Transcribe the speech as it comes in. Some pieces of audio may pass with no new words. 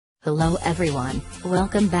Hello everyone,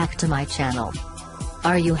 welcome back to my channel.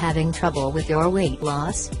 Are you having trouble with your weight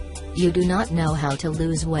loss? You do not know how to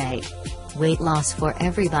lose weight? Weight Loss for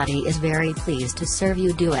Everybody is very pleased to serve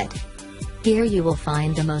you do it. Here you will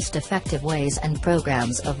find the most effective ways and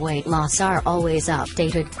programs of weight loss are always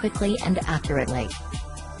updated quickly and accurately.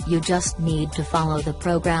 You just need to follow the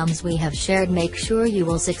programs we have shared. Make sure you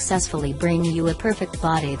will successfully bring you a perfect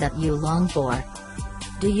body that you long for.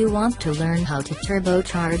 Do you want to learn how to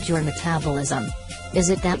turbocharge your metabolism? Is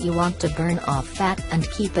it that you want to burn off fat and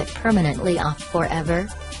keep it permanently off forever?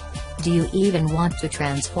 Do you even want to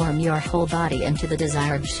transform your whole body into the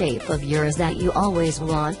desired shape of yours that you always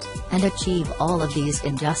want, and achieve all of these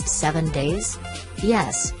in just 7 days?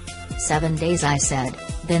 Yes. 7 days I said,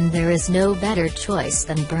 then there is no better choice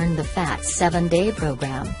than Burn the Fat 7-Day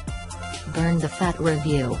Program. Burn the Fat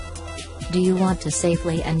Review. Do you want to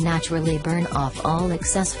safely and naturally burn off all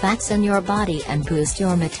excess fats in your body and boost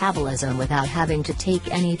your metabolism without having to take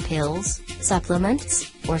any pills, supplements,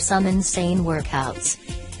 or some insane workouts?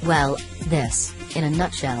 Well, this, in a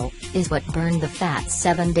nutshell, is what Burn the Fat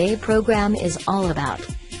 7-Day Program is all about.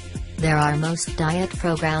 There are most diet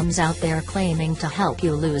programs out there claiming to help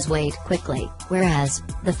you lose weight quickly, whereas,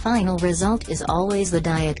 the final result is always the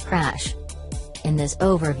diet crash. In this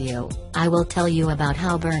overview, I will tell you about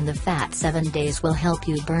how Burn the Fat 7 Days will help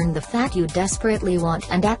you burn the fat you desperately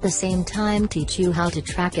want and at the same time teach you how to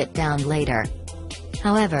track it down later.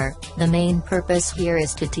 However, the main purpose here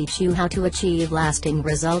is to teach you how to achieve lasting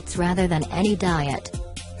results rather than any diet.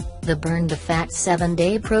 The Burn the Fat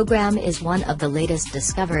 7-Day Program is one of the latest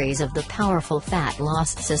discoveries of the powerful fat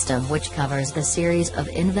loss system, which covers the series of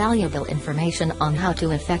invaluable information on how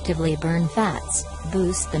to effectively burn fats,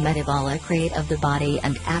 boost the metabolic rate of the body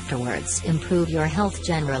and afterwards improve your health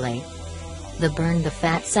generally. The Burn the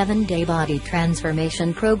Fat 7-Day Body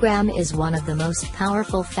Transformation Program is one of the most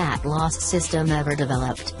powerful fat loss system ever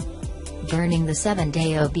developed. Burning the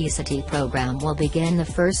 7-Day Obesity Program will begin the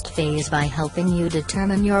first phase by helping you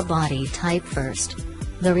determine your body type first.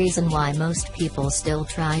 The reason why most people still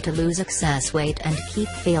try to lose excess weight and keep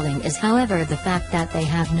failing is, however, the fact that they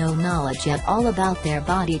have no knowledge at all about their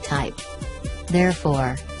body type.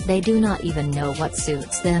 Therefore, they do not even know what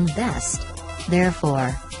suits them best.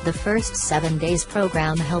 Therefore, the first 7 days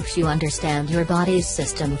program helps you understand your body's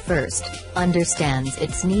system first, understands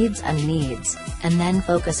its needs, and then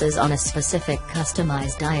focuses on a specific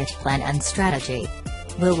customized diet plan and strategy.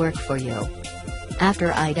 Will work for you.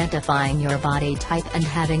 After identifying your body type and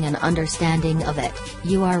having an understanding of it,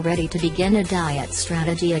 you are ready to begin a diet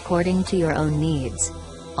strategy according to your own needs.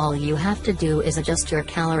 All you have to do is adjust your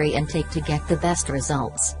calorie intake to get the best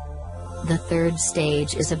results. The third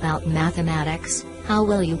stage is about mathematics. How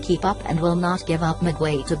will you keep up and will not give up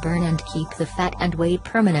midway to burn and keep the fat and weight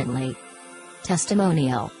permanently?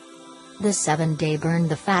 Testimonial. The 7-Day Burn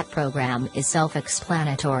the Fat program is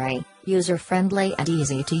self-explanatory, user-friendly and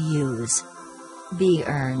easy to use.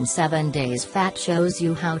 Burn 7 Days Fat shows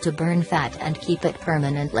you how to burn fat and keep it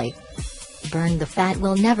permanently. Burn the Fat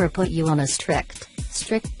will never put you on a strict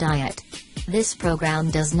diet. This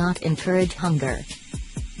program does not encourage hunger.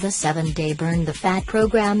 The 7-Day Burn the Fat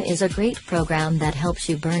program is a great program that helps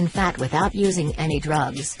you burn fat without using any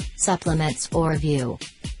drugs, supplements or view.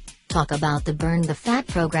 Talk about the Burn the Fat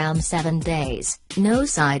program 7 days, no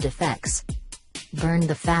side effects. Burn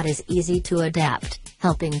the Fat is easy to adapt,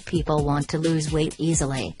 helping people want to lose weight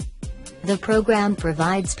easily. The program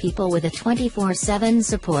provides people with a 24/7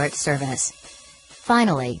 support service.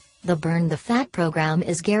 Finally, the Burn the Fat program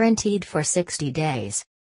is guaranteed for 60 days.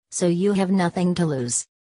 So you have nothing to lose.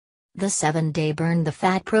 The 7-Day Burn the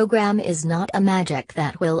Fat program is not a magic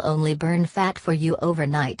that will only burn fat for you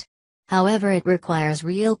overnight. However, it requires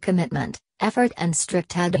real commitment, effort and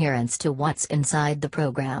strict adherence to what's inside the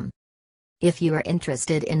program. If you are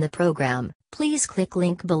interested in the program, please click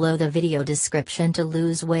link below the video description to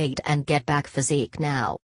lose weight and get back physique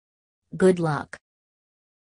now. Good luck.